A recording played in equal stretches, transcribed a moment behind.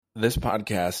This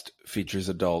podcast features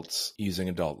adults using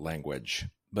adult language,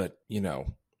 but you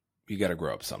gotta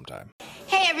grow up sometime.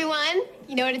 Hey everyone,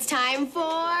 you know what it's time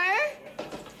for?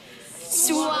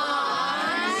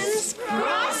 Swans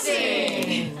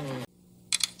Crossing!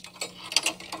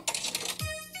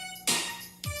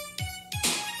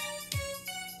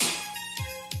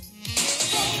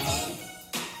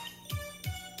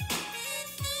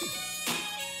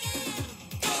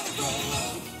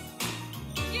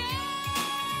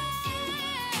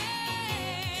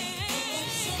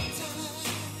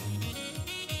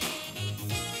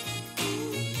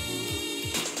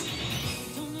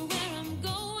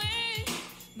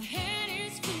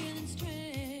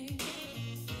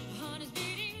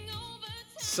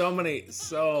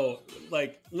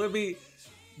 Libby,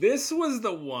 this was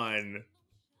the one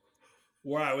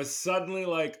where I was suddenly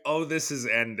like, oh, this is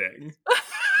ending.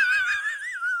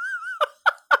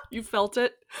 You felt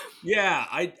it? Yeah,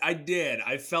 I did.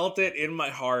 I felt it in my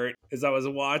heart as I was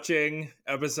watching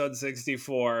episode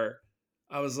 64.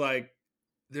 I was like,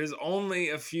 there's only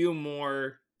a few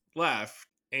more left.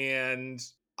 And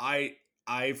I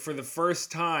for the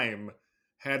first time,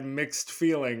 had mixed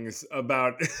feelings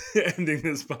about ending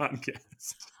this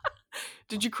podcast.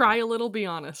 Did you cry a little? Be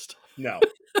honest. No.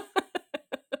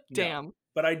 Damn. No.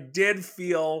 But I did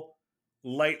feel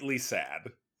lightly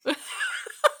sad.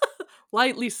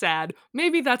 Lightly sad.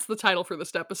 Maybe that's the title for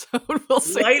this episode. We'll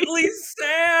see. Lightly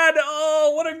sad.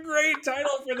 Oh, what a great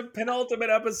title for the penultimate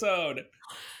episode.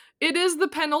 It is the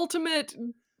penultimate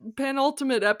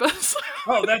episode.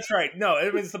 Oh, that's right. No,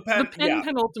 it was the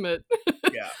penultimate.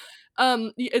 Yeah.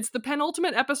 It's the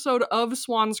penultimate episode of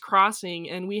Swans Crossing,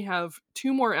 and we have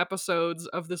 2 more episodes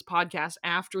of this podcast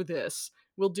after this.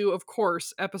 We'll do, of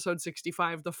course, episode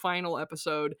 65, the final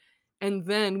episode, and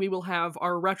then we will have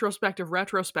our retrospective,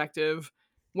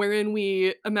 wherein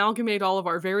we amalgamate all of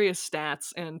our various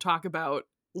stats and talk about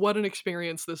what an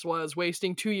experience this was,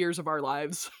 wasting 2 years of our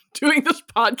lives doing this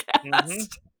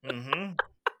podcast.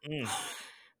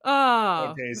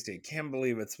 So tasty. Can't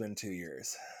believe it's been 2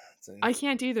 years. I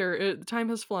can't either. Time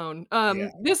has flown.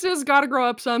 This is Gotta Grow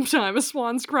Up Sometime, a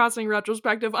Swans Crossing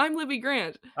retrospective. I'm Libby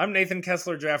Grant. I'm Nathan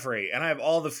Kessler Jeffrey, and I have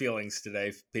all the feelings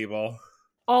today, people.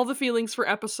 All the feelings for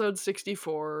episode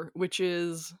 64, which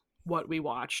is what we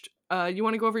watched. You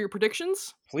want to go over your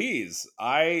predictions? Please.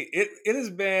 It has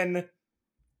been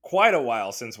quite a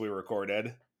while since we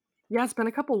recorded. Yeah, it's been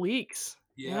a couple weeks.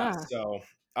 Yeah. So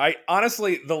I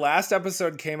honestly, the last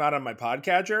episode came out on my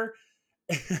podcatcher,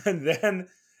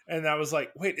 and I was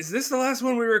like, wait, is this the last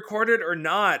one we recorded or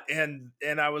not? And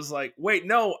I was like, wait,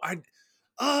 no,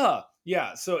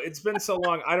 yeah. So it's been so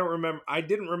long. I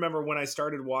didn't remember when I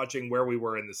started watching where we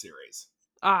were in the series.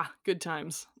 Good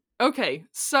times. Okay,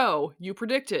 so you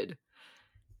predicted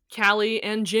Callie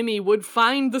and Jimmy would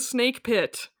find the snake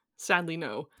pit. Sadly,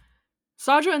 no.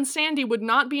 Saja and Sandy would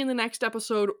not be in the next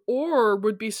episode or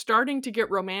would be starting to get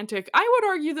romantic. I would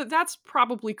argue that that's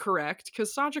probably correct,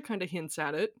 because Saja kind of hints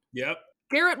at it. Yep.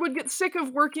 Garrett would get sick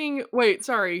of working...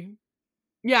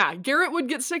 Garrett would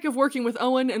get sick of working with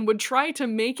Owen and would try to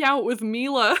make out with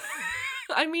Mila.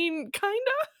 I mean,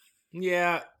 kinda?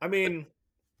 Yeah, I mean,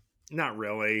 not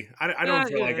really. I don't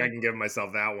feel like I can give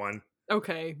myself that one.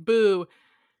 Okay, boo.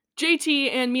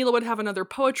 JT and Mila would have another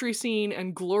poetry scene,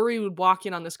 and Glory would walk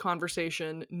in on this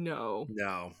conversation. No.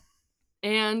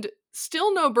 And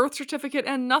still no birth certificate,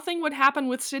 and nothing would happen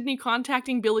with Sydney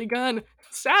contacting Billy Gunn.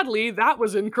 Sadly, that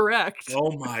was incorrect.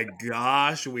 Oh my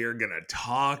gosh, we are gonna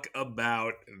talk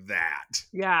about that.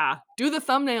 Yeah. Do the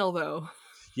thumbnail, though.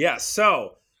 Yeah,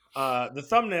 so the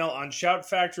thumbnail on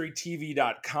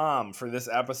shoutfactorytv.com for this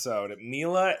episode,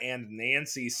 Mila and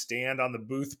Nancy stand on the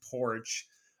booth porch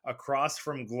across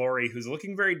from Glory, who's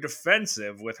looking very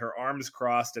defensive with her arms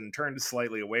crossed and turned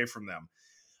slightly away from them.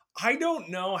 I don't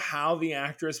know how the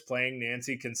actress playing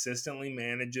Nancy consistently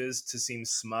manages to seem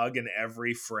smug in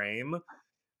every frame,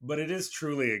 but it is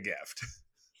truly a gift.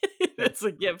 It's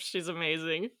a gift. She's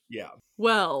amazing. Yeah.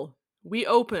 Well, we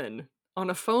open on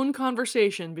a phone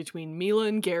conversation between Mila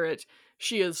and Garrett.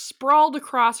 She is sprawled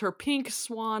across her pink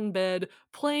swan bed,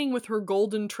 playing with her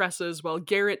golden tresses, while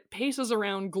Garrett paces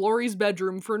around Glory's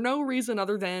bedroom for no reason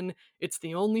other than it's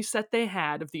the only set they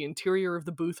had of the interior of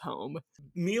the Booth home.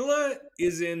 Mila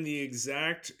is in the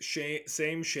exact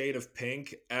same shade of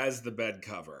pink as the bed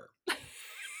cover,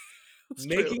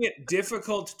 making it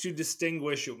difficult to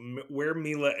distinguish where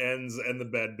Mila ends and the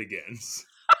bed begins.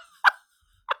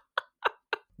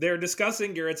 They're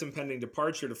discussing Garrett's impending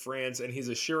departure to France, and he's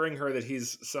assuring her that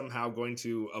he's somehow going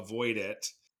to avoid it.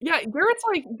 Yeah,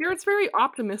 Garrett's very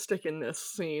optimistic in this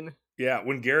scene. Yeah,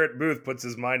 when Garrett Booth puts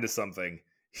his mind to something,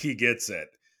 he gets it.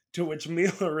 To which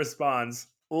Mila responds,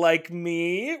 like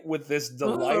me, with this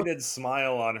delighted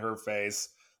smile on her face,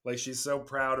 like she's so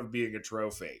proud of being a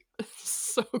trophy.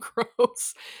 So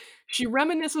gross. She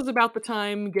reminisces about the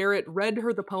time Garrett read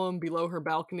her the poem below her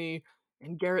balcony,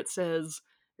 and Garrett says,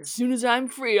 "As soon as I'm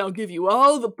free, I'll give you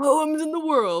all the poems in the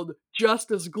world," just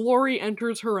as Glory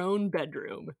enters her own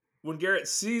bedroom. When Garrett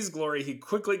sees Glory, he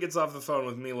quickly gets off the phone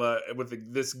with Mila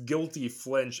with this guilty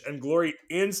flinch, and Glory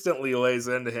instantly lays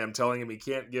into him, telling him he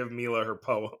can't give Mila her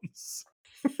poems.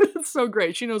 It's so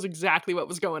great. She knows exactly what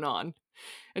was going on.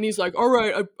 And he's like, "All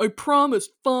right, I promise,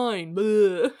 fine."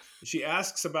 Bleh. She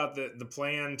asks about the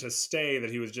plan to stay that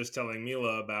he was just telling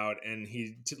Mila about, and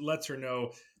he lets her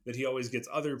know that he always gets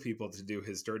other people to do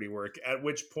his dirty work, at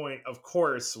which point, of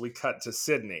course, we cut to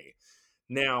Sydney.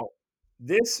 Now,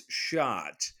 this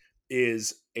shot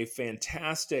is a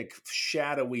fantastic,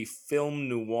 shadowy film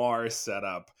noir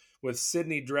setup with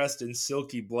Sydney dressed in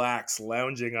silky blacks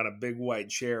lounging on a big white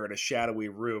chair in a shadowy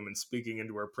room and speaking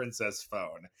into her princess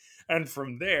phone. And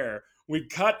from there, we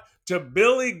cut to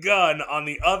Billy Gunn on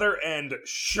the other end,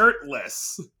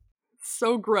 shirtless.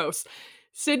 So gross.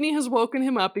 Sydney has woken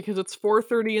him up because it's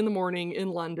 4:30 in the morning in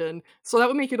London, so that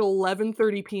would make it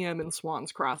 11:30 p.m. in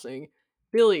Swan's Crossing.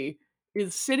 Billy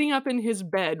is sitting up in his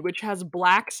bed, which has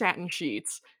black satin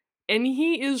sheets, and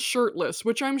he is shirtless,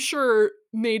 which I'm sure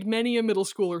made many a middle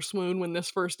schooler swoon when this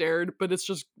first aired, but it's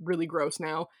just really gross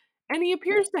now. And he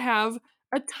appears to have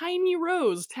a tiny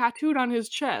rose tattooed on his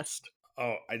chest.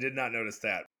 Oh, I did not notice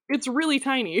that. It's really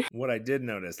tiny. What I did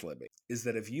notice, Libby, is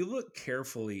that if you look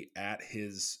carefully at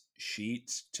his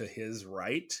sheet to his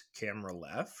right, camera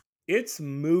left, it's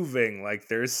moving like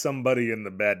there's somebody in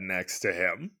the bed next to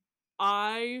him.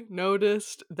 I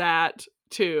noticed that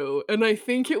too, and I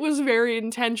think it was very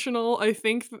intentional. I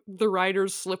think the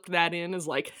writers slipped that in as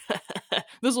like,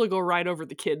 this will go right over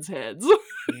the kids' heads.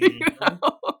 You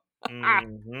know?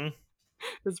 Mm-hmm.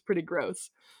 It's pretty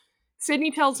gross. Sydney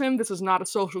tells him this is not a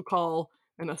social call,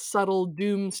 and a subtle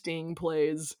doom sting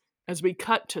plays as we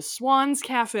cut to Swan's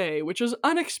Cafe, which is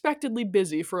unexpectedly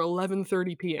busy for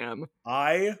 11:30 p.m.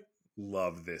 I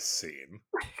love this scene.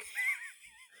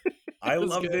 I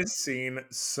was love good. this scene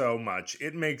so much.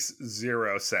 It makes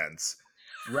zero sense.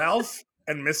 Ralph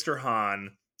and Mr.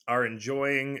 Hahn are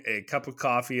enjoying a cup of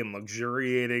coffee and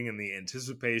luxuriating in the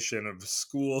anticipation of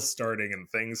school starting and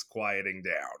things quieting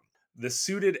down. The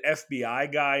suited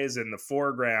FBI guy is in the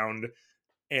foreground,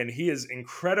 and he is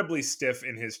incredibly stiff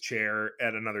in his chair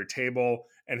at another table,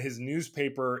 and his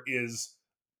newspaper is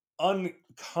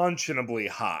unconscionably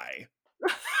high.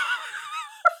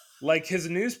 Like, his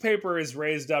newspaper is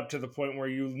raised up to the point where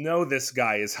you know this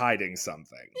guy is hiding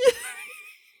something.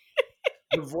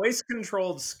 The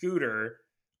voice-controlled scooter,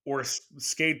 or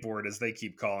skateboard as they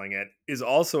keep calling it, is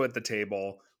also at the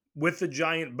table with the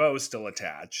giant bow still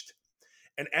attached.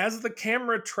 And as the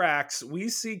camera tracks, we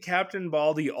see Captain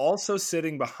Baldy also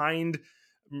sitting behind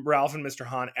Ralph and Mr.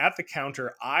 Hahn at the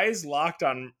counter, eyes locked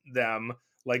on them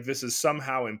like this is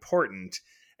somehow important.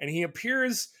 And he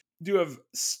appears to have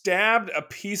stabbed a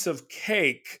piece of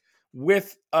cake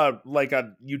with an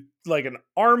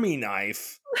army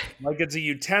knife, like it's a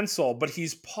utensil, but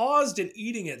he's paused in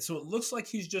eating it, so it looks like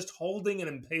he's just holding an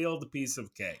impaled piece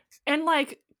of cake. And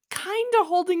like kind of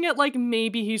holding it like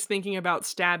maybe he's thinking about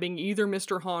stabbing either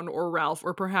Mr. Hahn or Ralph,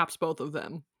 or perhaps both of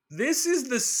them. This is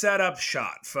the setup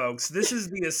shot, folks. This is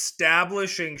the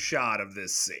establishing shot of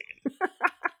this scene.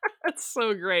 That's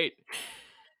so great.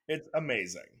 It's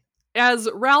amazing. As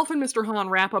Ralph and Mr. Hahn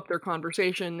wrap up their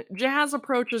conversation, Jazz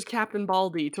approaches Captain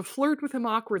Baldy to flirt with him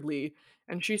awkwardly,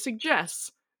 and she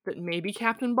suggests that maybe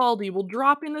Captain Baldy will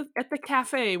drop in at the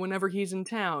cafe whenever he's in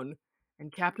town.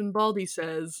 And Captain Baldy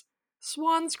says,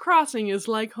 Swan's Crossing is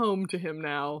like home to him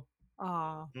now.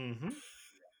 Ah. Mm-hmm.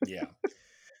 Yeah.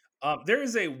 There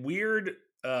is a weird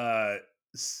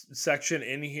section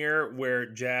in here where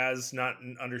Jazz, not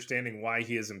understanding why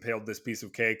he has impaled this piece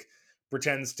of cake,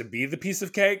 pretends to be the piece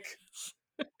of cake,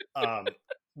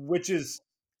 which is,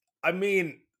 I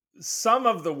mean, some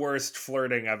of the worst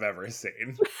flirting I've ever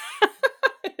seen.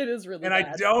 It is really and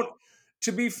bad.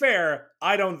 To be fair,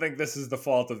 I don't think this is the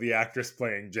fault of the actress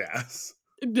playing Jazz.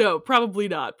 No, probably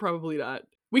not. Probably not.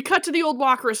 We cut to the old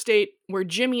Walker estate, where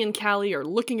Jimmy and Callie are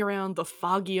looking around the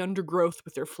foggy undergrowth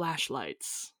with their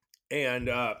flashlights. And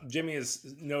Jimmy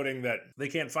is noting that they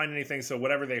can't find anything, so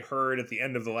whatever they heard at the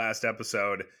end of the last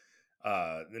episode,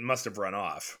 it must have run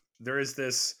off. There's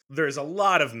a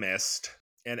lot of mist,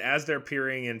 and as they're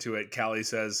peering into it, Callie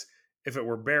says, if it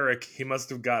were Barrick, he must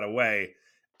have got away.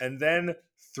 And then,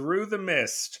 through the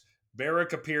mist,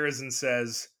 Barrick appears and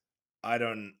says, I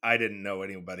didn't know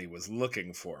anybody was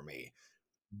looking for me.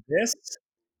 This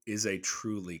is a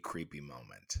truly creepy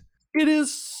moment. It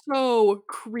is so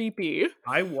creepy.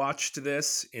 I watched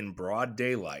this in broad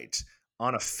daylight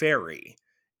on a ferry,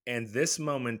 and this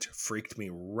moment freaked me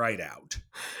right out.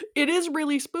 It is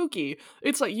really spooky.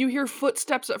 It's like you hear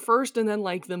footsteps at first, and then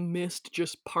like the mist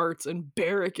just parts, and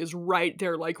Barrick is right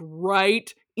there, like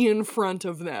right in front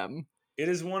of them. It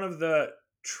is one of the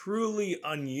truly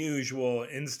unusual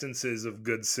instances of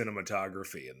good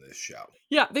cinematography in this show.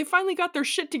 Yeah, they finally got their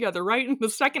shit together, right? In the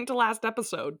second to last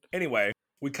episode. Anyway,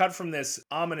 we cut from this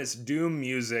ominous doom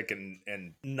music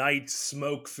and night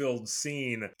smoke-filled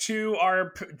scene to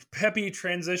our peppy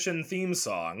transition theme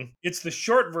song. It's the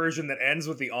short version that ends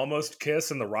with the almost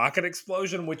kiss and the rocket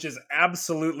explosion, which is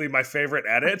absolutely my favorite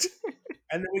edit.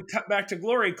 And then we cut back to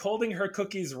Glory holding her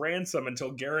cookies ransom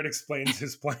until Garrett explains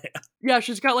his plan. Yeah,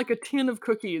 she's got like a tin of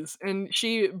cookies, and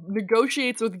she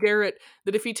negotiates with Garrett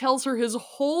that if he tells her his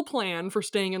whole plan for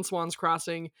staying in Swan's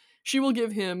Crossing, she will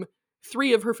give him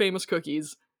 3 of her famous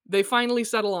cookies. They finally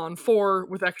settle on 4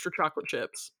 with extra chocolate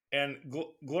chips. And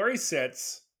Glory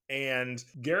sits, and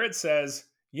Garrett says,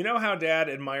 "You know how Dad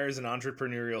admires an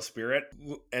entrepreneurial spirit?"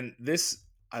 And this,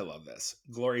 I love this.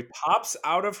 Glory pops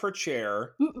out of her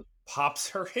chair, pops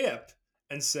her hip,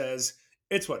 and says,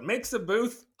 "It's what makes a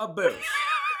booth,"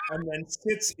 and then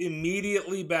sits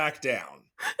immediately back down.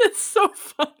 It's so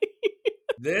funny.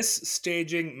 This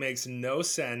staging makes no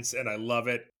sense, and I love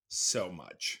it so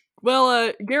much.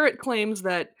 Well, Garrett claims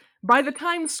that by the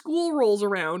time school rolls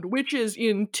around, which is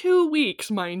in 2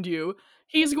 weeks, mind you,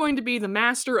 he's going to be the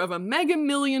master of a mega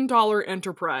 $1,000,000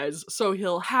 enterprise, so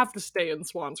he'll have to stay in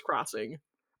Swan's Crossing.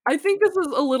 I think this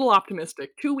is a little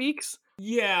optimistic. 2 weeks?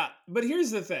 Yeah, but here's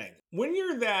the thing. When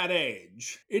you're that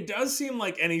age, it does seem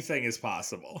like anything is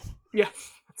possible.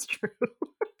 Yes, that's true.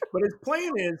 But his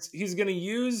plan is he's going to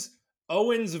use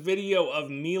Owen's video of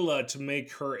Mila to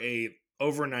make her a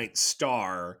overnight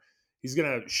star. He's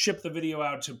going to ship the video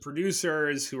out to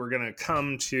producers who are going to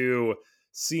come to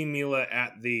see Mila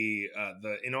at the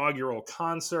inaugural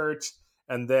concert,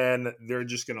 and then they're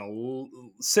just going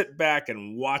to sit back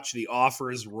and watch the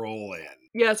offers roll in.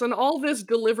 Yes, and all this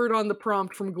delivered on the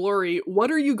prompt from Glory,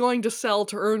 "What are you going to sell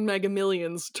to earn mega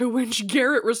millions?" To which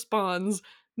Garrett responds,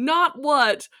 "Not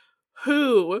what,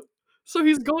 who?" So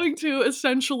he's going to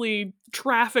essentially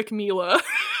traffic Mila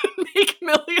and make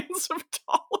millions of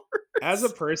dollars. As a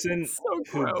person So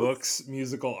who gross. books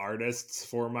musical artists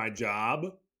for my job,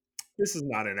 this is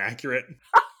not inaccurate.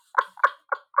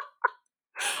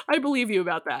 I believe you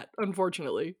about that,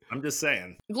 unfortunately. I'm just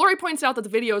saying. Glory points out that the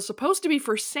video is supposed to be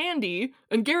for Sandy,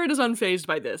 and Garrett is unfazed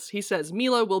by this. He says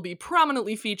Mila will be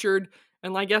prominently featured,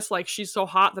 and I guess like she's so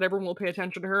hot that everyone will pay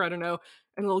attention to her, I don't know,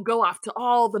 and it'll go off to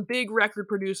all the big record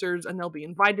producers, and they'll be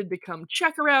invited to come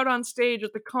check her out on stage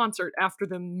at the concert after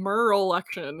the Murr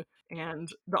election, and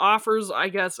the offers, I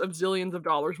guess, of zillions of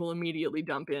dollars will immediately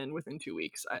dump in within 2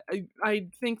 weeks. I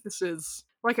think this is,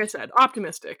 like I said,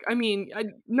 optimistic. I mean,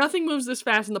 nothing moves this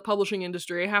fast in the publishing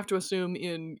industry. I have to assume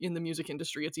in the music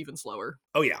industry it's even slower.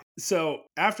 Oh, yeah. So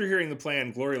after hearing the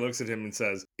plan, Glory looks at him and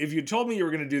says, "If you told me you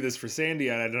were going to do this for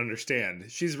Sandy, I'd understand.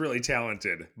 She's really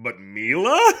talented. But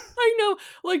Mila?" I know,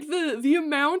 like the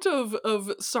amount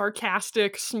of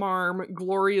sarcastic smarm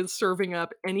Glory is serving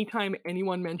up anytime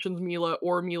anyone mentions Mila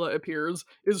or Mila appears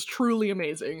is truly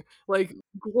amazing. Like,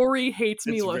 Glory hates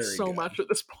It's Mila very so good. much at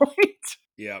this point.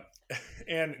 Yep.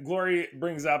 And Glory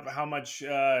brings up how much she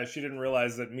didn't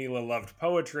realize that Mila loved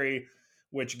poetry,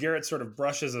 which Garrett sort of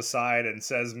brushes aside and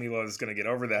says Mila is going to get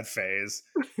over that phase.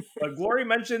 But Glory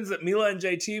mentions that Mila and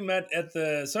JT met at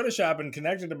the soda shop and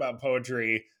connected about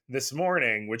poetry this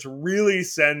morning, which really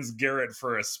sends Garrett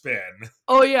for a spin.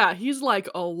 Oh yeah, he's like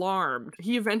alarmed.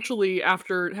 He eventually,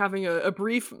 after having a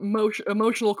brief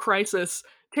emotional crisis,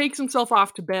 takes himself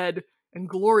off to bed, and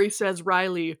Glory says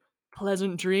wryly,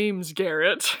 "Pleasant dreams,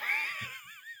 Garrett."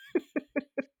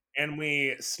 And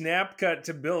we snap cut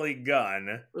to Billy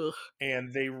Gunn, Ugh.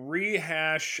 and they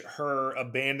rehash her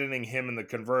abandoning him in the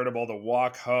convertible to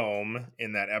walk home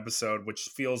in that episode, which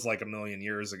feels like a million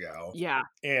years ago. Yeah.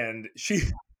 And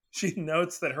she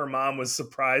notes that her mom was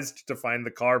surprised to find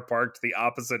the car parked the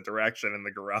opposite direction in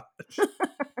the garage.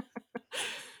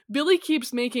 Billy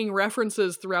keeps making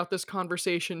references throughout this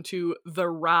conversation to the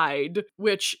ride,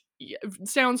 which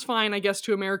sounds fine, I guess,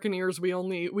 to American ears. We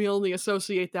only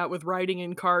associate that with riding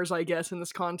in cars, I guess, in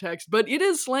this context. But it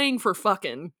is slang for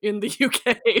fucking in the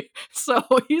UK. So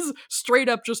he's straight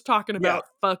up just talking about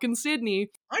fucking Sydney.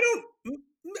 I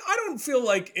don't feel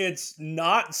like it's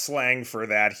not slang for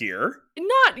that here.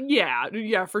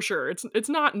 Yeah, for sure. It's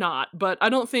not, but I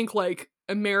don't think like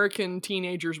American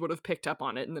teenagers would have picked up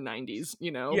on it in the 90s,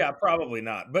 you know? Yeah, probably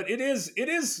not. But it is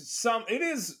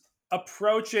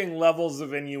approaching levels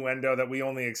of innuendo that we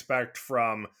only expect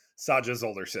from Saja's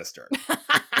older sister,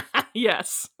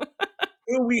 Yes.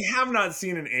 who we have not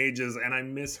seen in ages, and I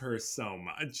miss her so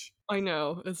much. I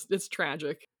know. It's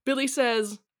tragic. Billy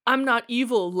says, "I'm not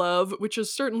evil, love," which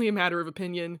is certainly a matter of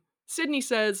opinion. Sydney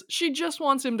says she just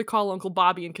wants him to call Uncle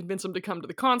Bobby and convince him to come to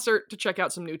the concert to check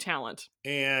out some new talent.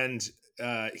 And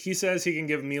he says he can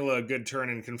give Mila a good turn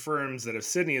and confirms that if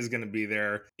Sydney is going to be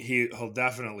there, he'll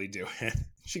definitely do it.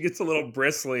 She gets a little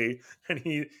bristly, and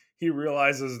he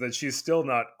realizes that she's still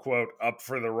not, quote, up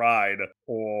for the ride.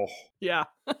 Oh. Yeah.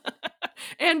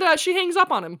 And she hangs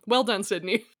up on him. Well done,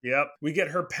 Sydney. Yep. We get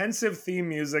her pensive theme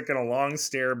music and a long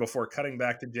stare before cutting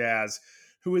back to Jazz,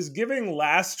 who is giving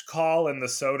last call in the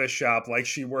soda shop like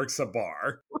she works a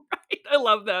bar. Right? I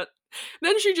love that.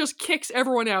 Then she just kicks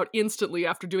everyone out instantly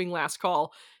after doing last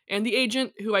call. And the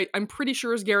agent, who I'm pretty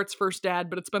sure is Garrett's first dad,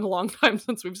 but it's been a long time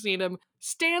since we've seen him,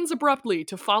 stands abruptly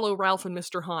to follow Ralph and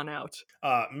Mr. Hahn out.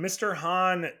 Mr.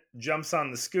 Hahn jumps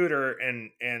on the scooter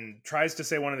and tries to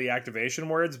say one of the activation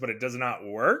words, but it does not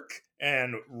work.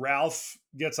 And Ralph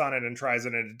gets on it and tries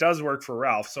it, and it does work for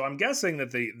Ralph. So I'm guessing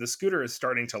that the scooter is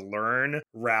starting to learn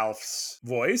Ralph's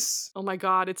voice. Oh my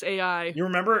god, it's AI. You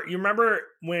remember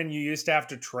when you used to have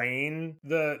to train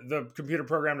the computer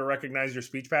program to recognize your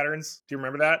speech patterns? Do you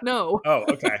remember that? No. Oh,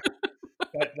 okay.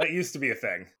 that used to be a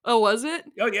thing. Oh, was it?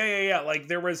 Oh, yeah. Like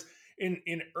there was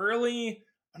in early,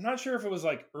 I'm not sure if it was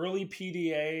like early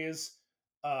PDAs,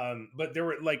 but there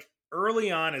were like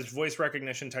early on as voice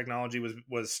recognition technology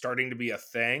was starting to be a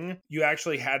thing, you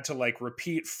actually had to like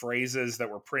repeat phrases that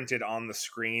were printed on the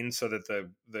screen so that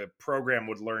the program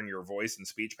would learn your voice and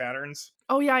speech patterns.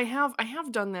 Oh yeah, I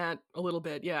have done that a little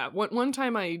bit. Yeah. One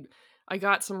time I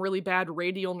got some really bad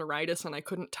radial neuritis and I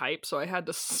couldn't type, so I had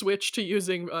to switch to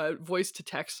using voice to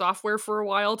text software for a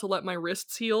while to let my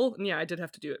wrists heal. And yeah, I did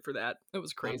have to do it for that. It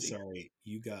was crazy. I'm sorry,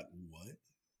 you got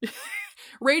what?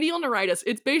 Radial neuritis.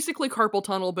 It's basically carpal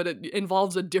tunnel, but it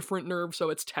involves a different nerve, so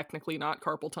it's technically not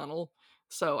carpal tunnel.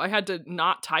 So I had to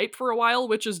not type for a while,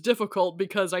 which is difficult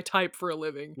because I type for a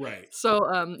living. Right.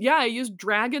 So yeah, I used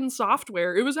Dragon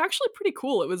software. It was actually pretty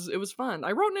cool. It was fun.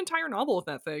 I wrote an entire novel with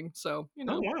that thing. So, you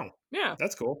know. Oh wow. Yeah.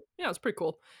 That's cool. Yeah, it's pretty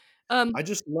cool. I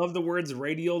just love the words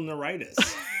radial neuritis.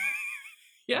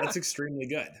 Yeah. That's extremely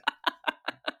good.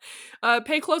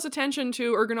 Pay close attention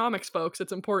to ergonomics, folks.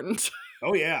 It's important.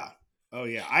 Oh yeah.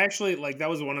 I actually that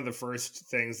was one of the first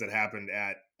things that happened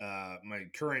at my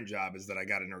current job is that I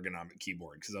got an ergonomic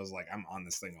keyboard because I was like, I'm on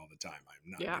this thing all the time.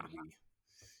 I'm not gonna be.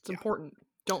 It's important.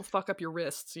 Don't fuck up your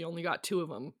wrists. You only got 2 of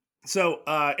them. So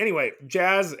anyway,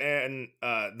 Jazz and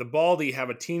the Baldy have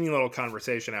a teeny little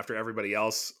conversation after everybody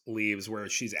else leaves where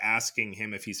she's asking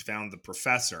him if he's found the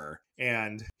professor.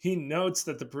 And he notes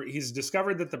that he's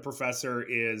discovered that the professor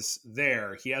is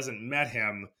there. He hasn't met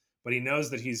him, but he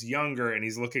knows that he's younger and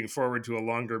he's looking forward to a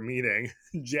longer meeting.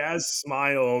 Jazz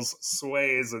smiles,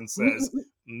 sways, and says,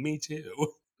 "Me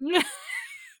too."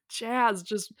 Jazz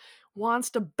just wants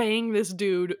to bang this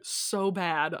dude so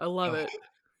bad. I love it.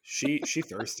 She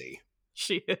thirsty.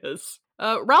 She is.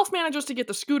 Ralph manages to get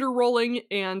the scooter rolling,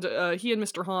 and he and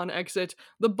Mr. Hahn exit.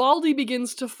 The Baldy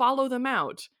begins to follow them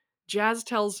out. Jazz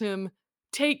tells him,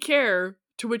 "Take care,"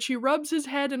 to which he rubs his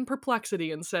head in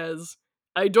perplexity and says,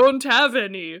 "I don't have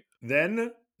any."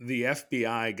 Then the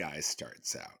FBI guy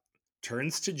starts out,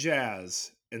 turns to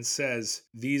Jazz, and says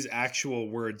these actual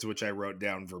words which I wrote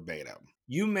down verbatim.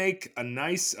 "You make a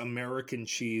nice American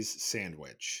cheese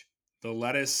sandwich. The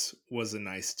lettuce was a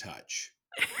nice touch."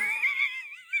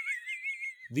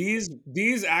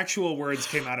 These actual words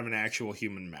came out of an actual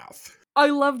human mouth. I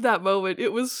loved that moment.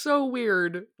 It was so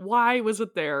weird. Why was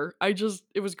it there?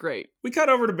 It was great. We cut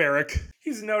over to Barrick.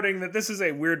 He's noting that this is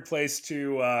a weird place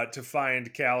to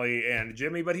find Callie and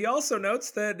Jimmy, but he also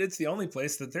notes that it's the only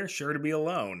place that they're sure to be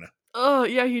alone.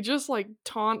 Yeah, he just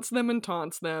taunts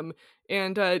them.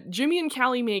 And Jimmy and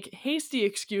Callie make hasty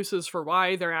excuses for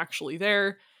why they're actually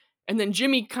there. And then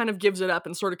Jimmy kind of gives it up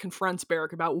and sort of confronts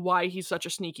Barrick about why he's such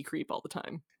a sneaky creep all the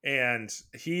time. And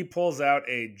he pulls out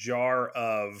a jar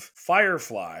of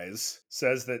fireflies,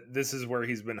 says that this is where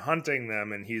he's been hunting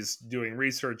them and he's doing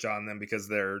research on them because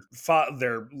their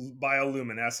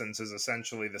bioluminescence is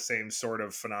essentially the same sort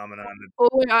of phenomenon. Oh,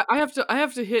 wait, I have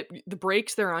to hit the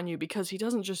brakes there on you because he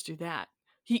doesn't just do that.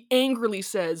 He angrily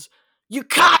says, "You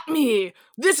caught me!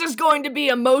 This is going to be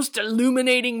a most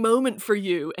illuminating moment for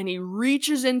you." And he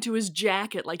reaches into his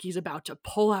jacket like he's about to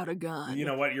pull out a gun. You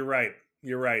know what? You're right.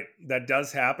 That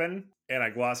does happen, and I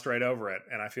glossed right over it,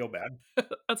 and I feel bad.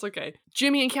 That's okay.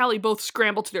 Jimmy and Callie both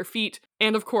scramble to their feet,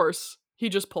 and of course, he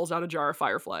just pulls out a jar of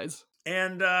fireflies.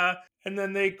 And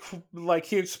then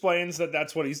he explains that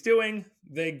that's what he's doing.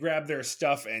 They grab their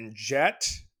stuff and jet,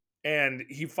 and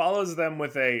he follows them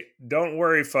with a "Don't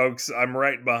worry, folks, I'm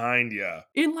right behind you."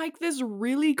 In like this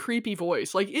really creepy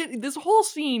voice. Like this whole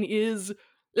scene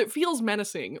it feels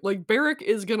menacing. Like Barrick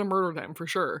is gonna murder them for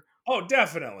sure. Oh,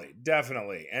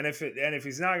 definitely. And if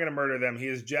he's not going to murder them, he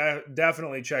is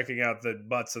definitely checking out the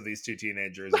butts of these two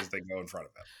teenagers as they go in front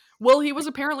of him. Well, he was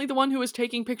apparently the one who was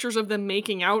taking pictures of them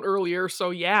making out earlier,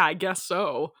 so yeah, I guess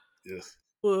so. Ugh.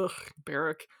 Ugh,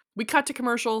 Barrick. We cut to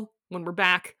commercial. When we're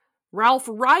back, Ralph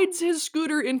rides his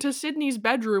scooter into Sydney's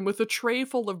bedroom with a tray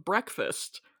full of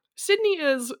breakfast. Sydney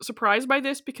is surprised by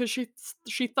this because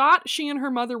she thought she and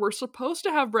her mother were supposed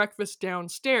to have breakfast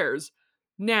downstairs.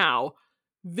 Now,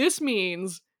 this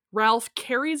means Ralph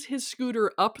carries his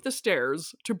scooter up the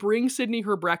stairs to bring Sydney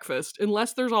her breakfast,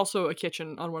 unless there's also a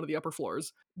kitchen on one of the upper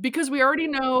floors. Because we already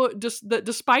know that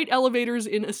despite elevators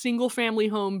in a single family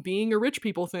home being a rich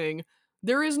people thing,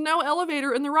 there is no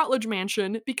elevator in the Rutledge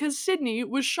mansion because Sydney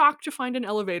was shocked to find an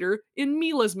elevator in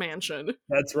Mila's mansion.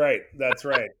 That's right.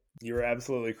 You're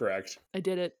absolutely correct. I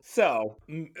did it. So,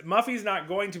 Muffy's not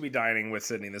going to be dining with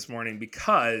Sydney this morning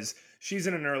because she's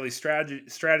in an early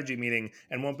strategy meeting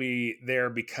and won't be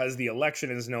there because the election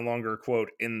is no longer,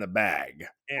 quote, in the bag.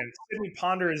 And Sydney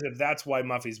ponders if that's why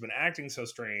Muffy's been acting so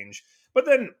strange. But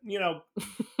then,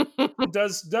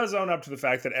 does own up to the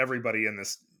fact that everybody in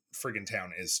this friggin'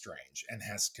 town is strange and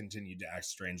has continued to act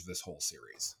strange this whole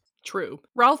series. True.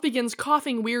 Ralph begins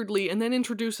coughing weirdly and then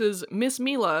introduces Miss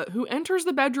Mila, who enters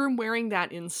the bedroom wearing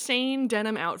that insane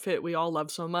denim outfit we all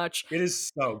love so much. It is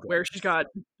so good. Where she's got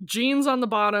jeans on the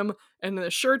bottom and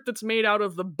a shirt that's made out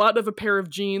of the butt of a pair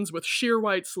of jeans with sheer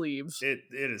white sleeves. It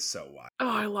is so wild. Oh,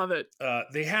 I love it.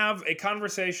 They have a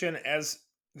conversation as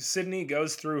Sydney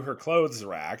goes through her clothes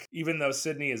rack, even though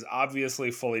Sydney is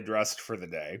obviously fully dressed for the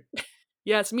day.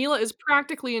 Yes, Mila is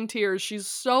practically in tears. She's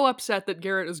so upset that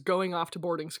Garrett is going off to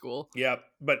boarding school. Yep,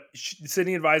 but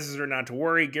Sydney advises her not to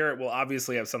worry. Garrett will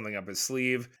obviously have something up his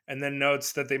sleeve, and then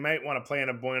notes that they might want to plan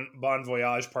a bon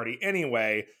voyage party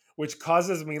anyway, which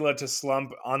causes Mila to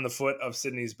slump on the foot of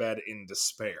Sydney's bed in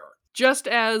despair. Just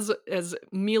as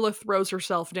Mila throws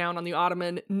herself down on the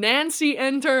ottoman, Nancy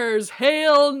enters!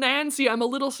 Hail, Nancy! I'm a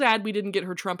little sad we didn't get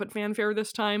her trumpet fanfare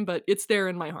this time, but it's there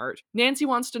in my heart. Nancy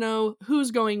wants to know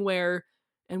who's going where,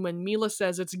 and when Mila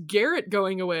says it's Garrett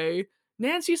going away,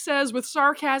 Nancy says with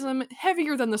sarcasm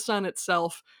heavier than the sun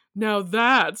itself, "Now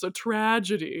that's a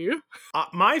tragedy."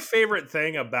 My favorite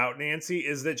thing about Nancy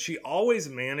is that she always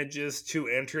manages to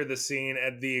enter the scene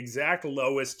at the exact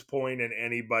lowest point in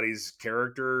anybody's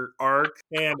character arc.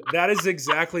 And that is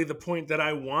exactly the point that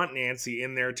I want Nancy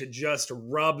in there to just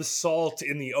rub salt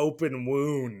in the open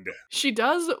wound. She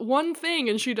does one thing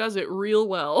and she does it real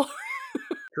well.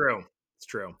 True. It's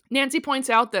true. Nancy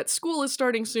points out that school is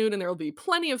starting soon and there will be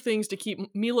plenty of things to keep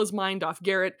Mila's mind off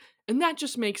Garrett, and that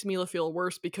just makes Mila feel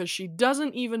worse because she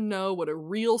doesn't even know what a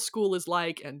real school is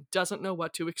like and doesn't know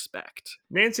what to expect.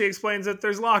 Nancy explains that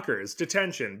there's lockers,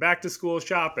 detention, back to school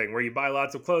shopping, where you buy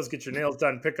lots of clothes, get your nails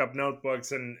done, pick up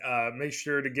notebooks, and make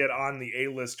sure to get on the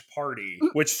A-list party,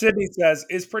 which Sydney says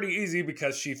is pretty easy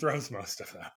because she throws most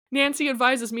of them. Nancy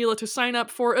advises Mila to sign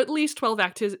up for at least 12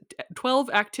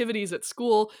 activities at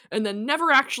school and then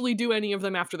never actually do any of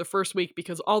them after the first week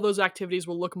because all those activities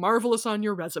will look marvelous on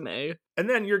your resume. And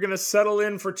then you're going to settle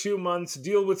in for 2 months,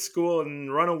 deal with school,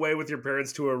 and run away with your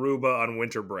parents to Aruba on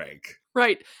winter break.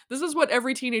 Right. This is what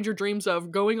every teenager dreams of,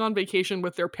 going on vacation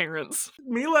with their parents.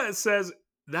 Mila says,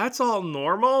 "That's all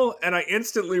normal?" And I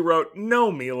instantly wrote,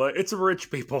 "No, Mila, it's a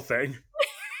rich people thing."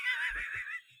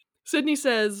 Sydney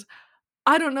says,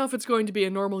 "I don't know if it's going to be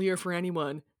a normal year for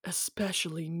anyone,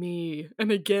 especially me."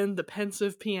 And again, the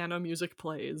pensive piano music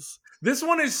plays. This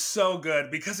one is so good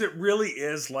because it really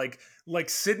is like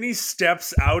Sydney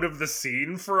steps out of the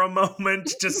scene for a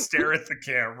moment to stare at the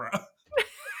camera.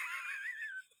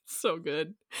 So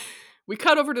good. We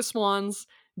cut over to Swan's.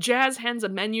 Jazz hands a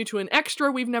menu to an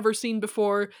extra we've never seen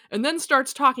before, and then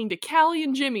starts talking to Callie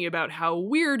and Jimmy about how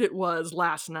weird it was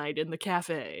last night in the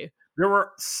cafe. There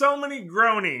were so many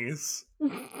groanies.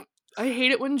 I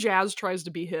hate it when Jazz tries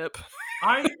to be hip.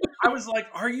 I was like,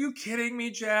 are you kidding me,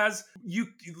 Jazz? You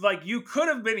could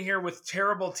have been here with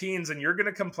terrible teens and you're going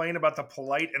to complain about the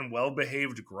polite and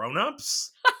well-behaved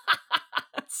grown-ups?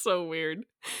 That's so weird.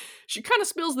 She kind of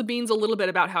spills the beans a little bit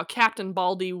about how Captain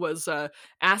Baldy was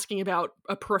asking about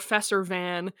a Professor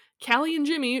Van. Callie and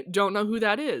Jimmy don't know who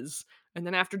that is. And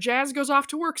then after Jazz goes off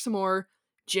to work some more,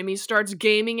 Jimmy starts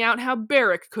gaming out how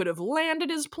Barrick could have landed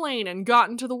his plane and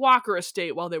gotten to the Walker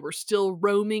estate while they were still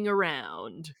roaming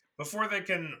around. Before they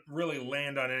can really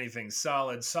land on anything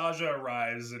solid, Saja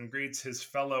arrives and greets his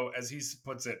fellow, as he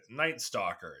puts it, Night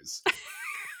Stalkers.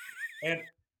 And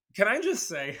can I just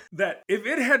say that if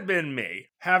it had been me,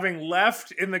 having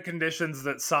left in the conditions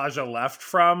that Saja left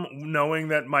from, knowing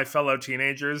that my fellow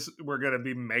teenagers were going to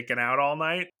be making out all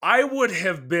night, I would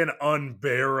have been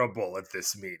unbearable at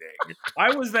this meeting.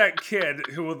 I was that kid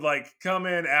who would like come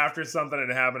in after something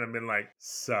had happened and been like,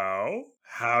 so,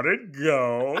 how'd it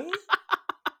go?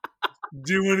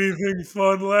 Do anything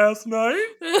fun last night?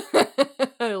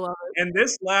 I love And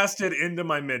this lasted into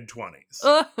my mid-20s.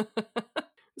 it.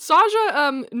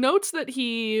 Saja notes that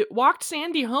he walked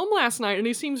Sandy home last night and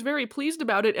he seems very pleased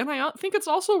about it. And I think it's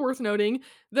also worth noting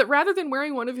that rather than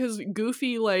wearing one of his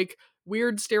goofy, like,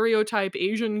 weird stereotype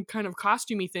Asian kind of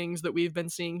costumey things that we've been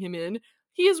seeing him in,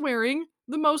 he is wearing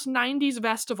the most 90s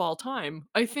vest of all time.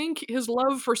 I think his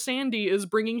love for Sandy is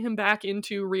bringing him back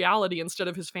into reality instead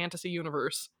of his fantasy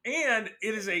universe. And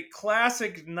it is a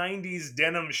classic 90s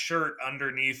denim shirt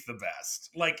underneath the vest.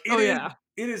 Like, it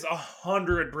is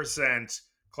 100%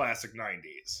 classic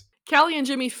 90s. Callie and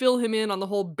Jimmy fill him in on the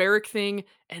whole barrack thing,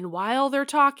 and while they're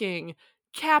talking,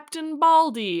 Captain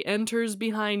Baldy enters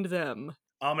behind them.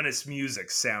 Ominous music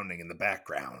sounding in the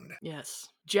background. Yes.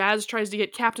 Jazz tries to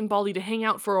get Captain Baldy to hang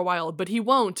out for a while, but he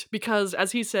won't because,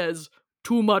 as he says,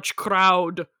 too much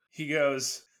crowd. He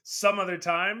goes, some other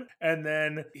time, and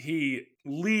then he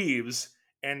leaves,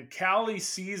 and Callie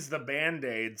sees the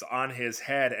Band-Aids on his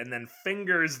head and then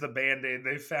fingers the Band-Aid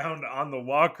they found on the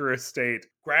Walker estate,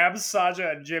 grabs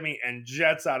Saja and Jimmy, and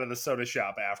jets out of the soda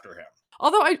shop after him.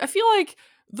 Although I feel like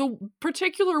the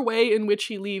particular way in which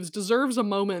he leaves deserves a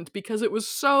moment because it was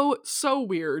so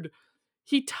weird.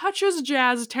 He touches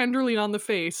Jazz tenderly on the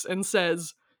face and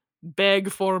says,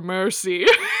 "Beg for mercy."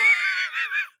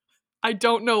 I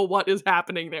don't know what is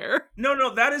happening there.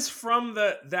 No, that is from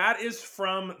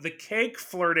the cake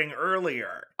flirting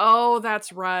earlier. Oh,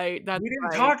 that's right. We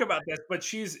didn't talk about this, but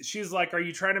she's like, "Are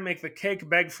you trying to make the cake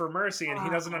beg for mercy?" And he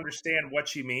doesn't understand what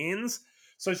she means.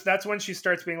 So that's when she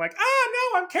starts being like,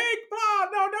 no, I'm cake, blah,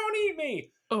 no, don't eat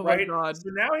me. Oh right? my God. So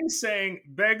now he's saying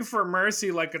beg for mercy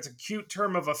like it's a cute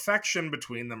term of affection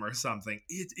between them or something.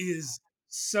 It is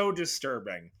so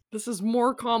disturbing. This is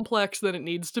more complex than it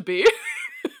needs to be.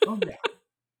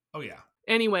 Oh yeah.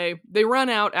 Anyway, they run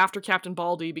out after Captain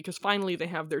Baldy because finally they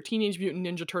have their Teenage Mutant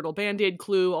Ninja Turtle Band-Aid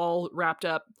clue all wrapped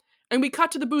up. And we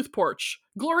cut to the booth porch.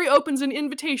 Glory opens an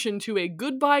invitation to a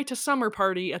goodbye to summer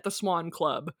party at the Swan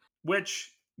Club.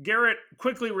 Which Garrett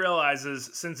quickly realizes,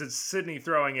 since it's Sydney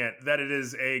throwing it, that it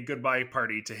is a goodbye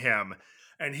party to him.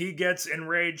 And he gets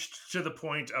enraged to the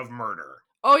point of murder.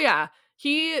 Oh yeah,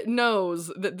 he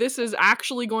knows that this is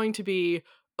actually going to be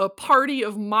a party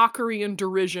of mockery and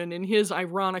derision in his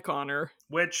ironic honor.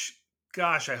 Which,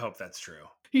 gosh, I hope that's true.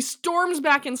 He storms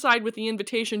back inside with the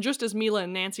invitation just as Mila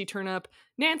and Nancy turn up.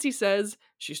 Nancy says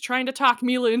she's trying to talk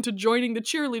Mila into joining the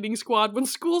cheerleading squad when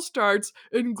school starts,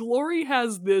 and Glory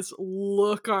has this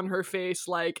look on her face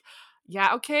like,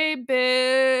 yeah, okay,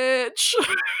 bitch.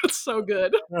 It's so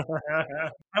good.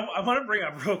 I want to bring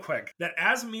up real quick that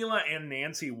as Mila and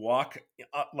Nancy walk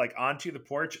onto the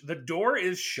porch, the door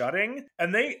is shutting,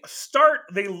 and they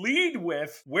lead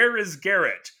with, "Where is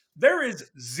Garrett?" There is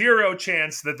zero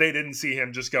chance that they didn't see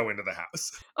him just go into the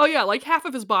house. Oh yeah, like half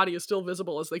of his body is still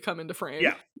visible as they come into frame.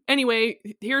 Yeah. Anyway,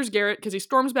 here's Garrett because he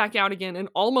storms back out again and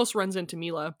almost runs into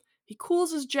Mila. He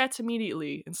cools his jets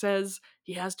immediately and says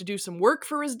he has to do some work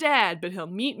for his dad, but he'll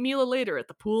meet Mila later at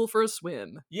the pool for a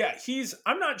swim. Yeah,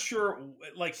 I'm not sure,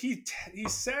 like, he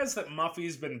says that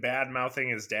Muffy's been bad-mouthing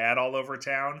his dad all over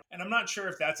town, and I'm not sure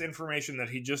if that's information that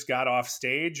he just got off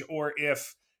stage, or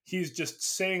if he's just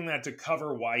saying that to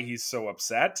cover why he's so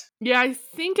upset. Yeah, I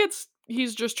think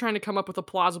he's just trying to come up with a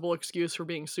plausible excuse for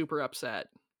being super upset,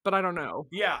 but I don't know.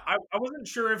 Yeah, I wasn't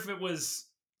sure if it was...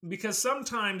 Because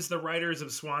sometimes the writers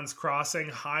of Swan's Crossing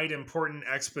hide important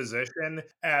exposition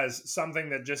as something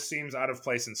that just seems out of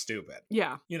place and stupid.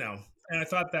 Yeah. And I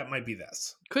thought that might be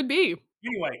this. Could be.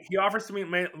 Anyway, he offers to meet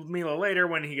Mila later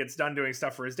when he gets done doing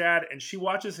stuff for his dad, and she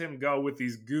watches him go with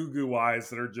these goo-goo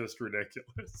eyes that are just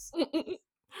ridiculous.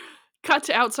 Cut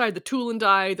to outside the Tool and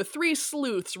Die. The three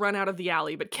sleuths run out of the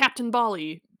alley, but Captain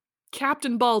Baldy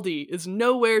is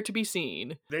nowhere to be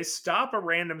seen. They stop a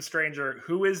random stranger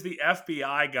who is the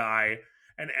FBI guy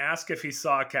and ask if he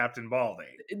saw Captain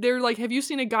Baldy. They're like, have you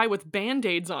seen a guy with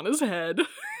Band-Aids on his head?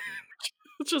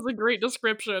 Which is a great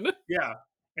description. Yeah.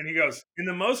 And he goes, in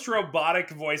the most robotic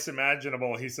voice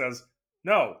imaginable, he says,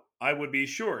 "No, I would be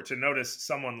sure to notice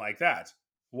someone like that.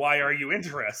 Why are you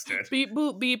interested?" Beep,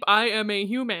 boop, beep, I am a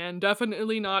human,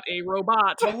 definitely not a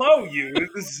robot. Hello,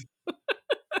 yous.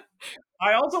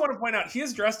 I also want to point out he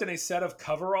is dressed in a set of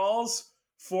coveralls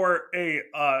for a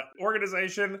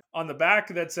organization on the back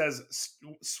that says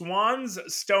Swans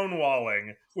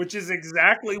Stonewalling, which is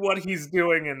exactly what he's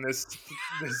doing in this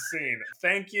scene.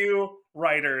 Thank you,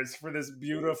 writers, for this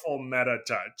beautiful meta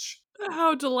touch.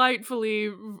 How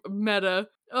delightfully meta.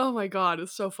 Oh my god,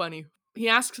 it's so funny. He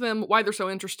asks them why they're so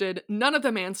interested. None of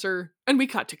them answer, and we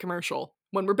cut to commercial.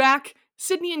 When we're back,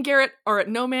 Sydney and Garrett are at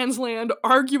no man's land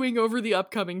arguing over the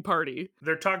upcoming party.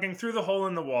 They're talking through the hole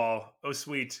in the wall. Oh,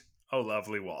 sweet. Oh,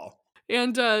 lovely wall.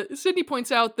 And Sydney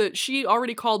points out that she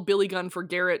already called Billy Gunn for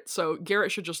Garrett, so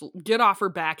Garrett should just get off her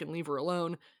back and leave her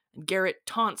alone. And Garrett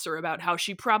taunts her about how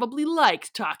she probably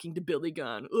liked talking to Billy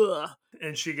Gunn. Ugh.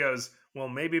 And she goes, well,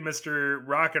 maybe Mr.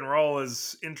 Rock and Roll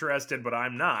is interested, but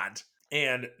I'm not.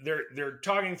 And they're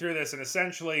talking through this, and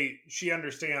essentially she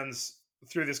understands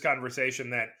through this conversation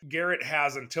that Garrett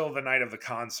has until the night of the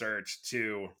concert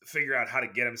to figure out how to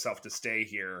get himself to stay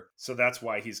here. So that's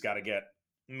why he's got to get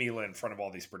Mila in front of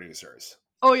all these producers.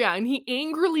 Oh yeah, and he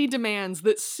angrily demands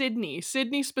that Sydney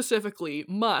specifically,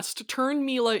 must turn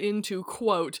Mila into,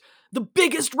 quote, the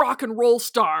biggest rock and roll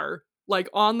star, like,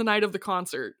 on the night of the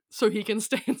concert, so he can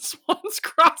stay in Swan's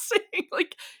Crossing.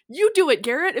 Like, you do it,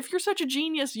 Garrett. If you're such a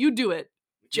genius, you do it.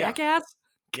 Jackass?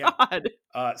 Yeah. God.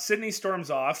 Sydney storms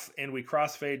off, and we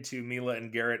crossfade to Mila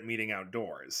and Garrett meeting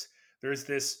outdoors. There's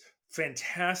this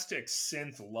fantastic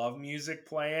synth love music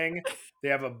playing. They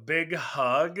have a big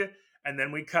hug, and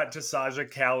then we cut to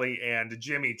Saja, Callie, and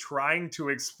Jimmy trying to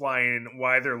explain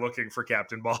why they're looking for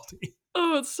Captain Baldy.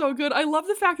 Oh, it's so good. I love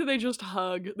the fact that they just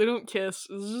hug. They don't kiss.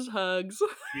 It's just hugs.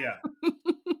 Yeah.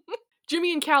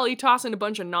 Jimmy and Callie toss in a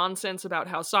bunch of nonsense about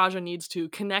how Saja needs to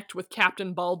connect with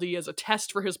Captain Baldy as a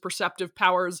test for his perceptive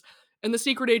powers, and the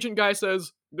secret agent guy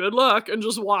says, good luck, and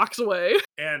just walks away.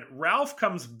 And Ralph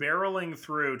comes barreling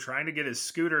through, trying to get his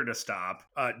scooter to stop,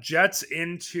 jets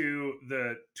into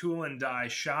the Tool and Die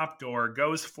shop door,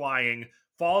 goes flying,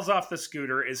 falls off the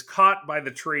scooter, is caught by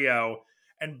the trio,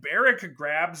 and Barrick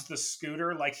grabs the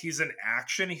scooter like he's an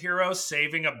action hero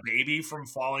saving a baby from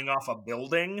falling off a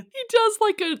building. He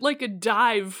does like a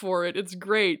dive for it. It's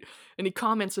great. And he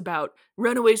comments about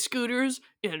runaway scooters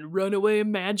and runaway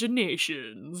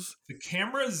imaginations. The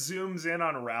camera zooms in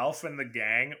on Ralph and the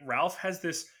gang. Ralph has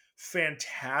this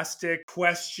fantastic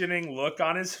questioning look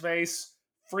on his face.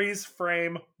 Freeze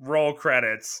frame, roll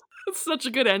credits. It's such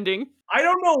a good ending. I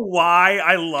don't know why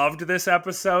I loved this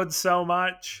episode so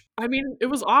much. I mean, it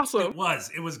was awesome.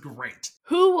 It was great.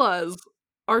 Who was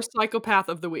our psychopath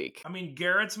of the week? I mean,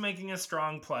 Garrett's making a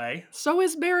strong play. So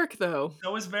is Barrick, though.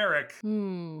 So is Barrick.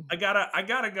 I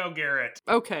gotta go Garrett.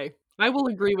 Okay, I will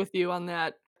agree with you on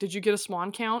that. Did you get a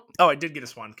swan count? Oh, I did get a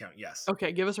swan count, yes.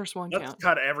 Okay, give us our swan count. Let's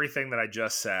cut everything that I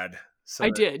just said. I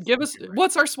did. Give us,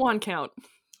 what's our swan count?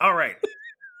 All right.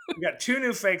 We got 2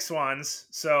 new fake swans.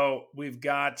 So we've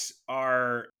got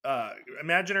our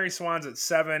imaginary swans at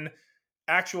 7,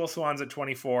 actual swans at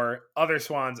 24, other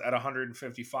swans at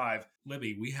 155.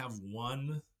 Libby, we have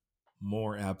one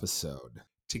more episode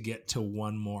to get to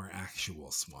one more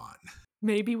actual swan.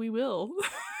 Maybe we will.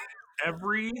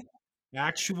 Every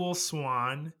actual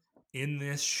swan in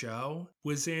this show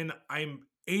was in, I'm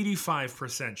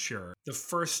 85% sure, the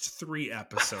first 3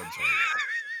 episodes.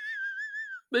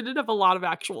 They did have a lot of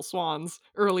actual swans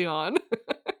early on.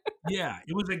 Yeah,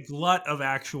 it was a glut of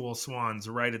actual swans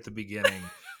right at the beginning.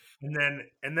 And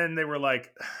then they were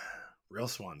like, real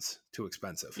swans, too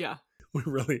expensive. Yeah. We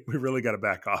really got to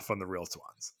back off on the real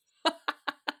swans.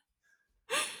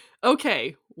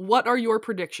 Okay, what are your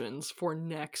predictions for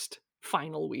next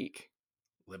final week?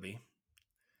 Libby,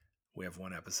 we have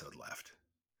 1 episode left.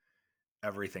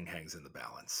 Everything hangs in the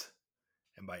balance.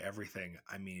 And by everything,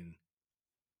 I mean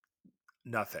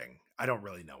nothing. I don't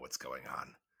really know what's going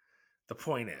on. The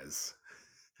point is,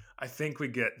 I think we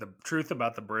get the truth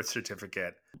about the birth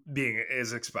certificate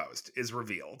is exposed, is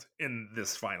revealed in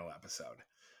this final episode.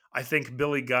 I think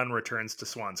Billy Gunn returns to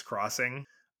Swan's Crossing.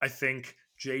 I think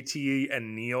JT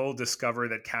and Neil discover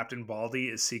that Captain Baldy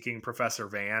is seeking Professor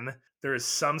Van. There is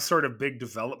some sort of big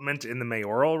development in the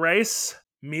mayoral race.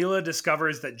 Mila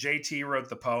discovers that JT wrote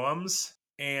the poems.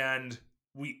 And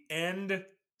we end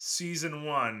season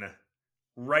 1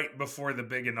 right before the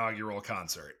big inaugural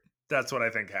concert. That's what I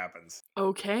think happens.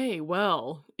 Okay,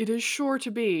 well, it is sure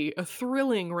to be a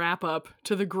thrilling wrap-up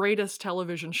to the greatest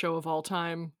television show of all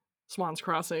time, Swan's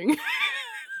Crossing.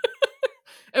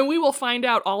 And we will find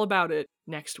out all about it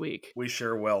next week. We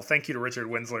sure will. Thank you to Richard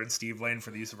Winsler and Steve Lane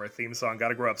for the use of our theme song,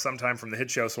 Gotta Grow Up Sometime, from the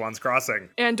hit show Swans Crossing.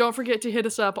 And don't forget to hit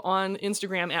us up on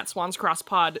Instagram at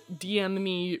SwansCrossPod. DM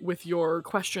me with your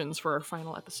questions for our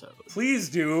final episode. Please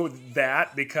do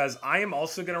that, because I am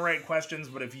also going to write questions,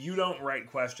 but if you don't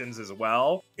write questions as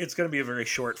well, it's going to be a very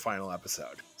short final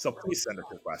episode. So please send us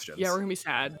your questions. Yeah, we're going to be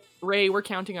sad. Ray, we're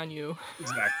counting on you.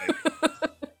 Exactly.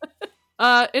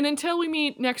 And until we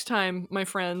meet next time, my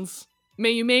friends,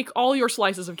 may you make all your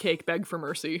slices of cake beg for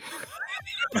mercy.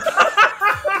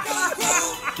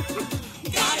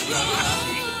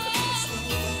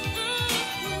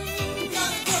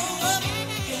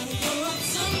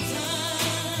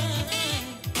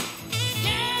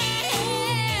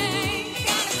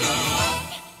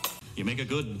 You make a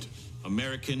good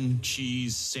American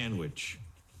cheese sandwich.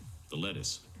 The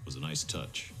lettuce was a nice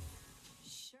touch.